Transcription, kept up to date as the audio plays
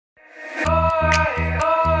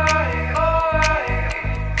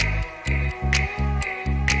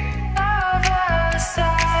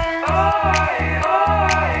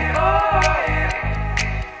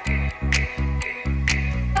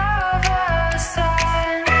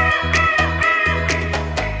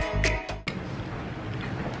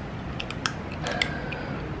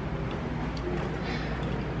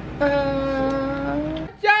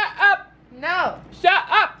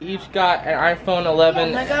got an iPhone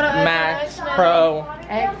 11 Max Pro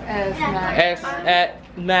XS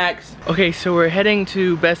Max. Okay, so we're heading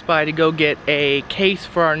to Best Buy to go get a case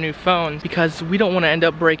for our new phones because we don't want to end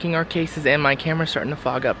up breaking our cases, and my camera's starting to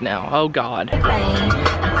fog up now. Oh God. I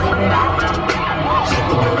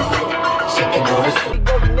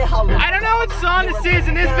don't know what song this is,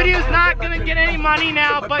 and this video is not gonna get any money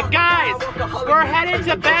now, but guys, we're headed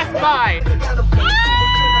to Best Buy.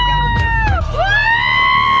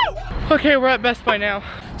 Okay, we're at Best Buy now.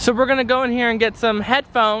 So we're gonna go in here and get some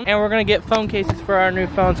headphones, and we're gonna get phone cases for our new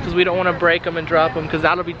phones because we don't want to break them and drop them, because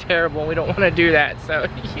that'll be terrible and we don't want to do that. So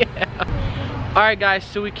yeah. Alright guys,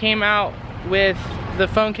 so we came out with the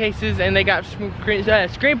phone cases and they got screen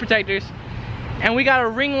protectors, and we got a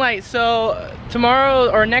ring light. So tomorrow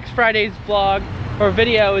or next Friday's vlog or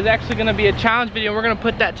video is actually gonna be a challenge video. We're gonna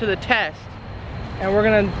put that to the test, and we're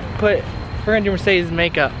gonna do Mercedes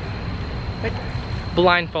makeup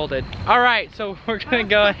blindfolded. Alright, so we're gonna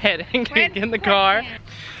go ahead and get in the car.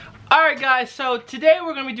 Alright guys, so today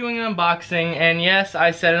we're gonna be doing an unboxing, and yes,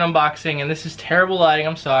 I said an unboxing, and this is terrible lighting,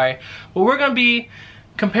 I'm sorry. But we're gonna be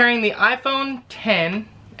comparing the iPhone X,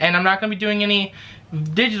 and I'm not gonna be doing any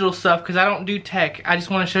digital stuff because I don't do tech. I just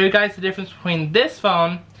want to show you guys the difference between this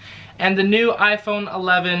phone and the new iPhone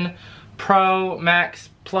 11 Pro, Max,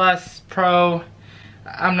 Plus, Pro.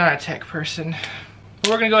 I'm not a tech person.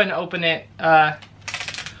 We're gonna go ahead and open it.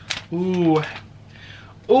 Ooh,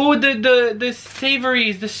 the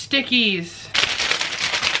savories, the stickies.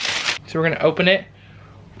 So we're gonna open it.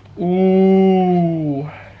 Ooh,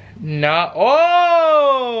 not.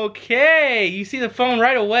 Oh, okay. You see the phone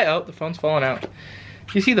right away. Oh, the phone's falling out.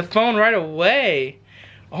 You see the phone right away.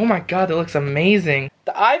 Oh my God, that looks amazing.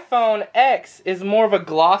 The iPhone X is more of a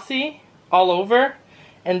glossy all over,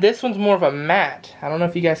 and this one's more of a matte. I don't know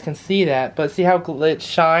if you guys can see that, but see how it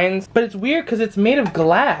shines? But it's weird because it's made of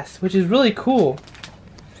glass, which is really cool.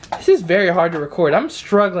 This is very hard to record. I'm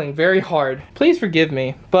struggling very hard. Please forgive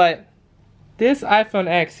me, but this iPhone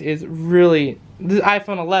X is really, this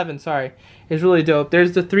iPhone 11, sorry, is really dope.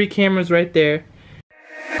 There's the 3 cameras right there.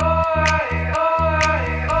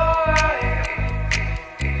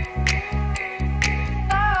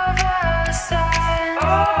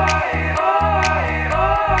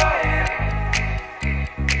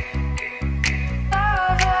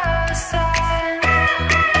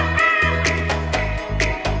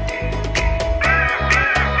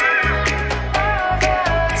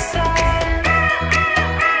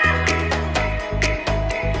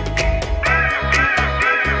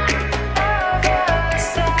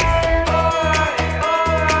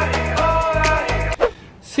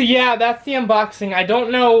 So yeah, that's the unboxing. I don't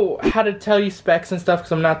know how to tell you specs and stuff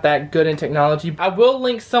because I'm not that good in technology. I will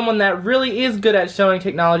link someone that really is good at showing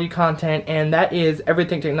technology content, and that is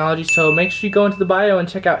Everything Technology. So make sure you go into the bio and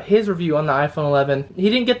check out his review on the iPhone 11. He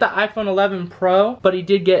didn't get the iPhone 11 Pro, but he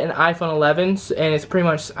did get an iPhone 11, and it's pretty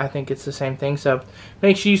much, I think it's the same thing. So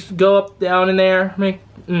make sure you go up, down in there.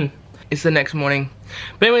 It's the next morning.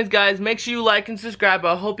 But anyways guys, make sure you like and subscribe.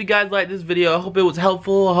 I hope you guys liked this video. I hope it was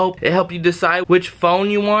helpful. I hope it helped you decide which phone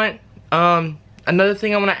you want. Another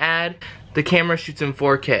thing I want to add, the camera shoots in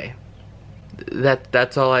 4K.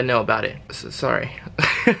 That's all I know about it. So, sorry.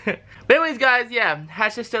 But anyways guys, yeah,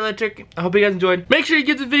 #StayElectric. I hope you guys enjoyed. Make sure you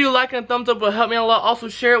give this video a like and a thumbs up. It'll help me out a lot. Also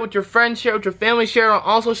share it with your friends, share it with your family, share it on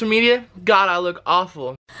all social media. God, I look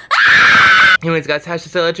awful. Anyways guys,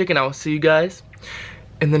 #StayElectric, and I will see you guys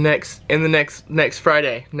in the next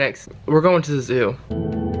Friday. We're going to the zoo.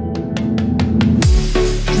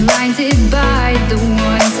 Blinded by the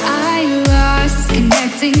ones I lost,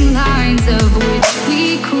 connecting lines of